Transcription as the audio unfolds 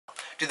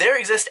Do there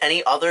exist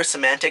any other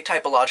semantic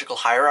typological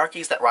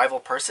hierarchies that rival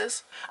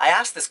Peirce's? I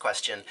ask this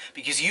question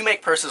because you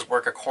make Peirce's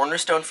work a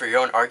cornerstone for your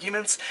own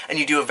arguments, and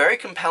you do a very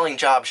compelling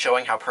job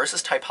showing how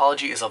Peirce's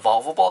typology is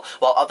evolvable,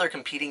 while other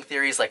competing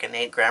theories like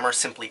innate grammar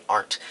simply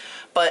aren't.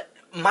 But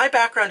my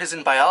background is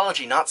in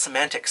biology, not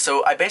semantics,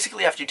 so I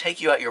basically have to take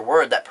you at your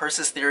word that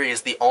Peirce's theory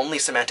is the only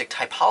semantic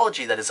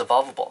typology that is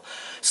evolvable.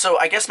 So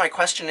I guess my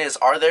question is,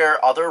 are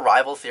there other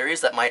rival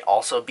theories that might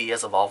also be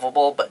as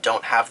evolvable but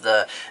don't have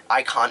the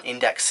icon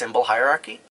index symbol hierarchy?